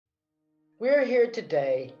We're here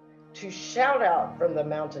today to shout out from the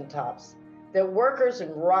mountaintops that workers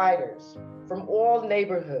and riders from all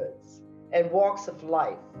neighborhoods and walks of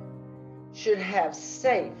life should have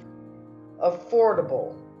safe,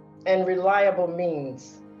 affordable, and reliable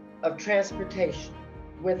means of transportation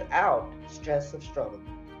without stress of struggle.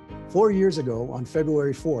 4 years ago, on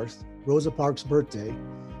February 4th, Rosa Parks' birthday,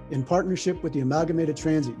 in partnership with the Amalgamated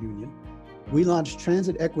Transit Union, we launched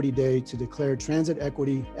Transit Equity Day to declare transit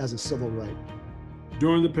equity as a civil right.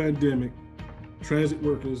 During the pandemic, transit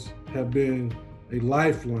workers have been a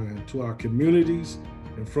lifeline to our communities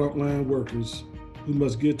and frontline workers who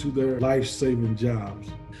must get to their life-saving jobs.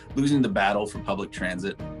 Losing the battle for public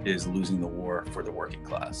transit is losing the war for the working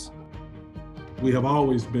class. We have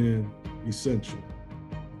always been essential.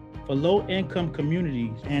 For low-income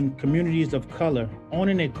communities and communities of color,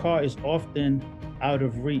 owning a car is often out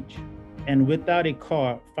of reach. And without a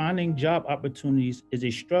car, finding job opportunities is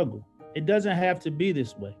a struggle. It doesn't have to be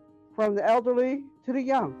this way. From the elderly to the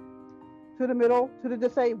young, to the middle, to the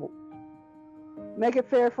disabled. Make it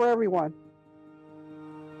fair for everyone.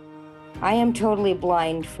 I am totally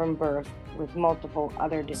blind from birth with multiple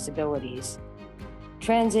other disabilities.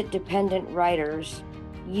 Transit-dependent riders,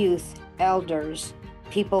 youth, elders,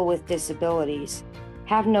 people with disabilities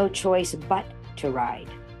have no choice but to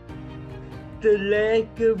ride. The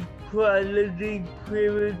lack of quality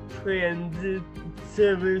private transit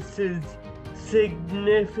services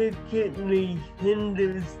significantly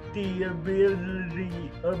hinders the ability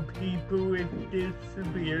of people with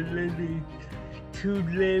disabilities to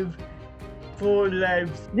live full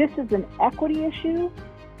lives. This is an equity issue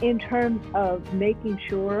in terms of making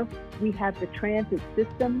sure we have the transit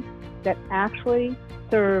system that actually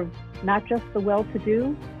serves not just the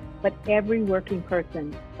well-to-do, but every working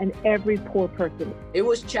person and every poor person. It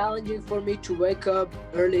was challenging for me to wake up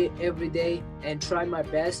early every day and try my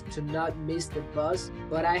best to not miss the bus,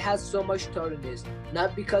 but I had so much tardiness,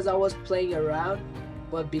 not because I was playing around,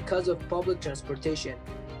 but because of public transportation.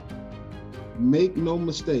 Make no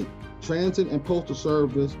mistake, transit and postal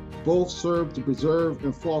service both serve to preserve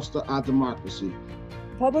and foster our democracy.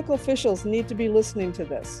 Public officials need to be listening to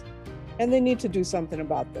this, and they need to do something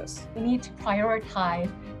about this. We need to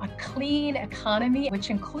prioritize a clean economy, which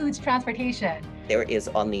includes transportation. There is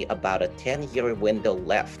only about a 10-year window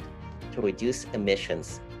left to reduce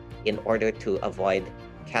emissions in order to avoid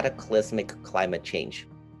cataclysmic climate change.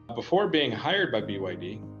 Before being hired by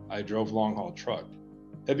BYD, I drove long-haul truck.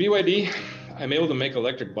 At BYD, I'm able to make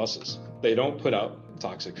electric buses. They don't put out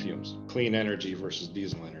toxic fumes. Clean energy versus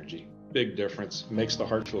diesel energy. Big difference, makes the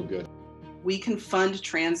heart feel good. We can fund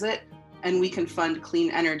transit and we can fund clean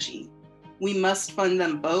energy. We must fund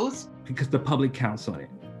them both. Because the public counts on it,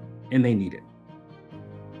 and they need it.